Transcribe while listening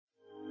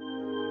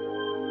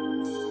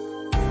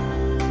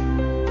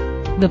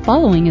The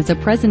following is a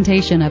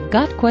presentation of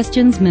Got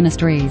Questions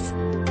Ministries.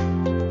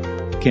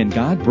 Can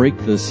God break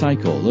the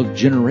cycle of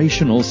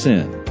generational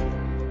sin?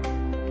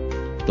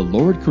 The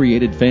Lord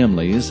created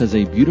families as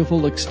a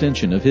beautiful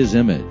extension of His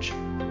image.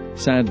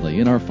 Sadly,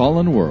 in our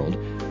fallen world,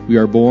 we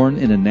are born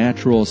in a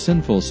natural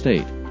sinful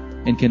state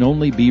and can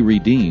only be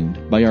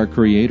redeemed by our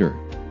Creator.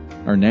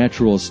 Our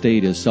natural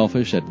state is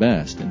selfish at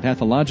best and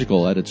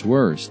pathological at its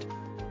worst.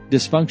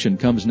 Dysfunction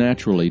comes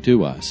naturally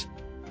to us.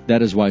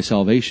 That is why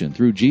salvation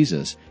through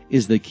Jesus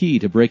is the key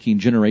to breaking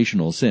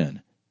generational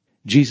sin.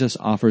 Jesus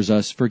offers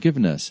us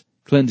forgiveness,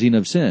 cleansing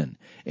of sin,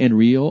 and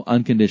real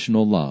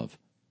unconditional love.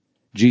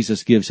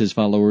 Jesus gives His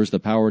followers the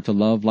power to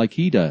love like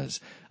He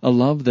does, a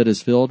love that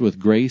is filled with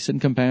grace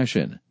and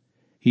compassion.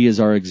 He is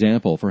our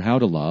example for how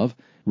to love,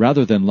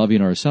 rather than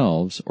loving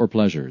ourselves or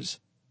pleasures.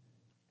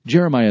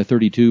 Jeremiah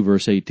 32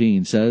 verse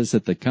 18 says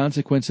that the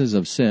consequences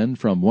of sin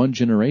from one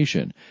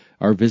generation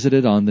are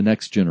visited on the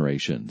next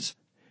generations.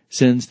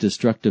 Sin's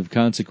destructive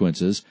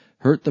consequences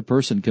hurt the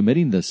person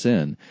committing the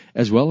sin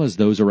as well as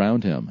those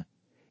around him.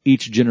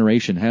 Each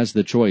generation has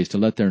the choice to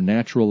let their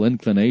natural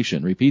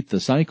inclination repeat the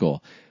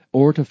cycle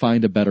or to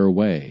find a better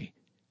way.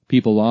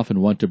 People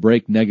often want to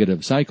break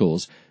negative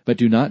cycles, but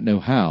do not know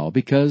how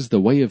because the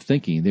way of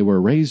thinking they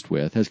were raised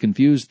with has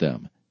confused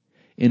them.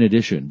 In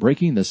addition,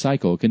 breaking the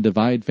cycle can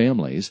divide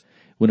families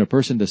when a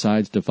person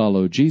decides to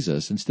follow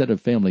Jesus instead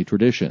of family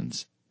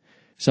traditions.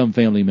 Some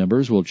family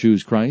members will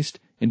choose Christ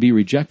and be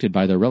rejected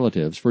by their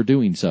relatives for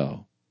doing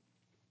so.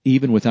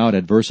 Even without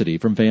adversity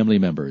from family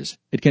members,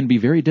 it can be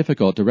very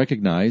difficult to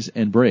recognize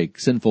and break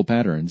sinful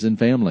patterns in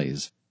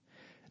families.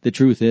 The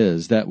truth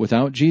is that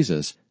without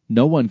Jesus,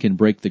 no one can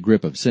break the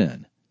grip of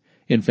sin.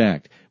 In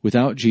fact,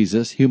 without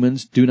Jesus,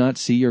 humans do not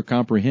see or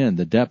comprehend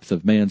the depth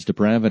of man's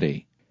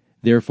depravity.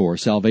 Therefore,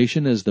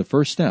 salvation is the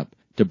first step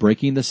to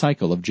breaking the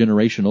cycle of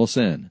generational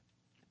sin.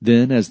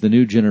 Then, as the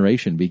new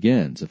generation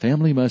begins, a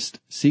family must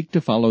seek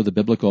to follow the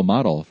biblical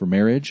model for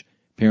marriage,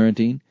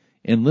 parenting,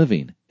 and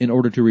living in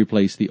order to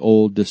replace the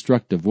old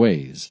destructive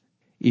ways.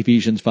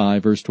 Ephesians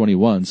 5 verse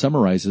 21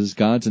 summarizes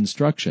God's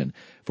instruction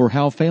for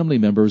how family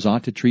members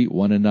ought to treat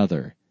one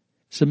another.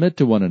 Submit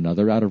to one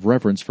another out of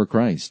reverence for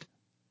Christ.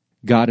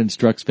 God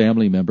instructs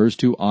family members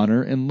to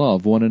honor and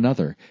love one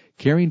another,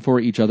 caring for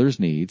each other's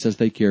needs as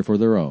they care for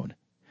their own.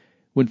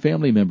 When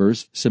family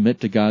members submit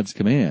to God's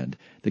command,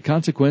 the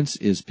consequence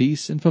is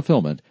peace and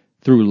fulfillment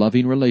through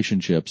loving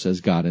relationships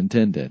as God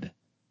intended.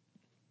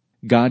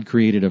 God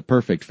created a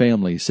perfect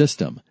family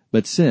system,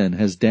 but sin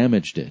has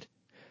damaged it.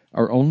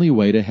 Our only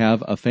way to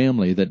have a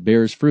family that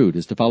bears fruit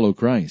is to follow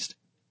Christ.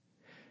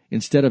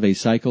 Instead of a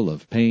cycle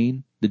of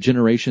pain, the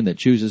generation that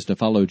chooses to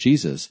follow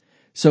Jesus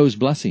sows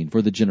blessing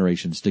for the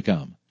generations to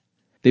come.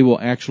 They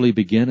will actually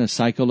begin a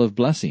cycle of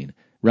blessing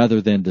rather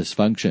than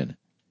dysfunction.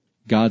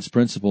 God's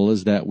principle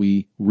is that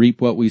we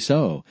reap what we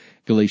sow,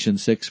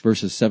 Galatians 6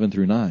 verses 7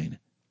 through 9.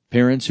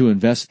 Parents who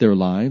invest their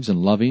lives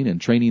in loving and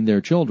training their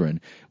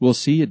children will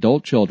see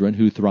adult children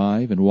who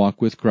thrive and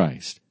walk with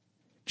Christ.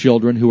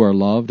 Children who are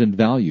loved and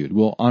valued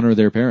will honor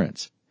their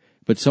parents,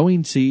 but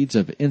sowing seeds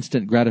of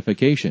instant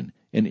gratification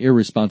and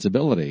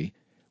irresponsibility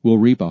will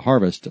reap a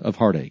harvest of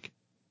heartache.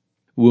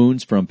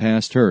 Wounds from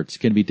past hurts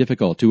can be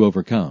difficult to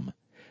overcome.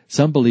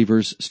 Some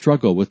believers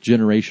struggle with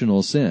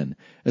generational sin,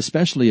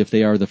 especially if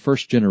they are the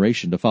first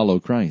generation to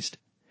follow Christ.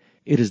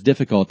 It is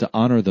difficult to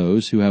honor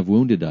those who have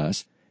wounded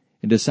us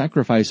and to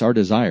sacrifice our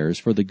desires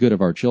for the good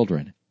of our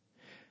children.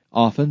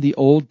 Often the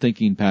old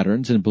thinking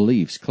patterns and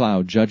beliefs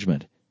cloud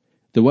judgment.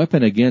 The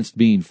weapon against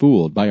being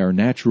fooled by our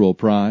natural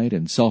pride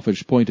and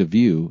selfish point of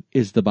view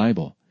is the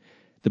Bible.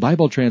 The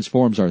Bible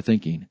transforms our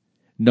thinking.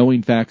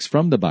 Knowing facts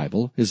from the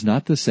Bible is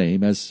not the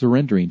same as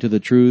surrendering to the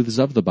truths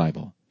of the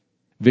Bible.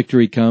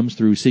 Victory comes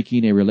through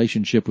seeking a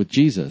relationship with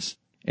Jesus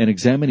and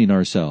examining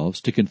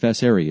ourselves to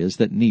confess areas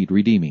that need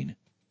redeeming.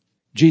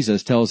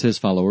 Jesus tells His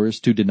followers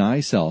to deny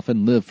self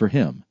and live for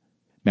Him.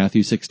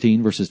 Matthew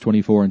 16 verses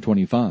 24 and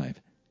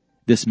 25.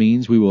 This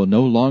means we will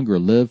no longer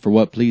live for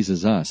what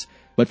pleases us,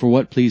 but for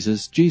what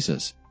pleases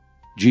Jesus.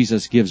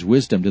 Jesus gives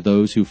wisdom to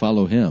those who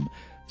follow Him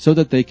so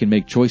that they can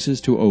make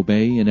choices to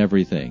obey in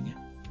everything.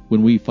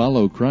 When we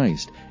follow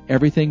Christ,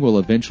 everything will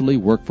eventually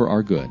work for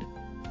our good.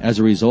 As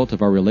a result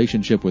of our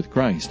relationship with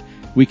Christ,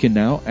 we can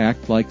now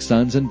act like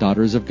sons and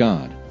daughters of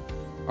God.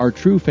 Our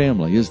true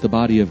family is the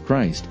body of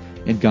Christ,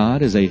 and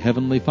God is a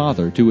heavenly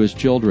Father to His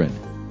children.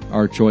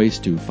 Our choice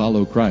to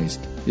follow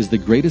Christ is the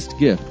greatest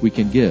gift we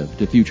can give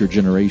to future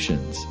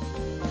generations.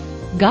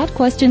 Got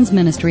Questions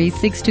Ministries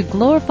seeks to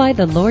glorify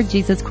the Lord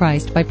Jesus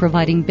Christ by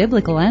providing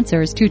biblical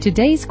answers to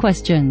today's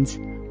questions.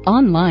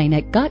 Online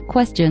at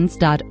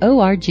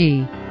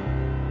GotQuestions.org.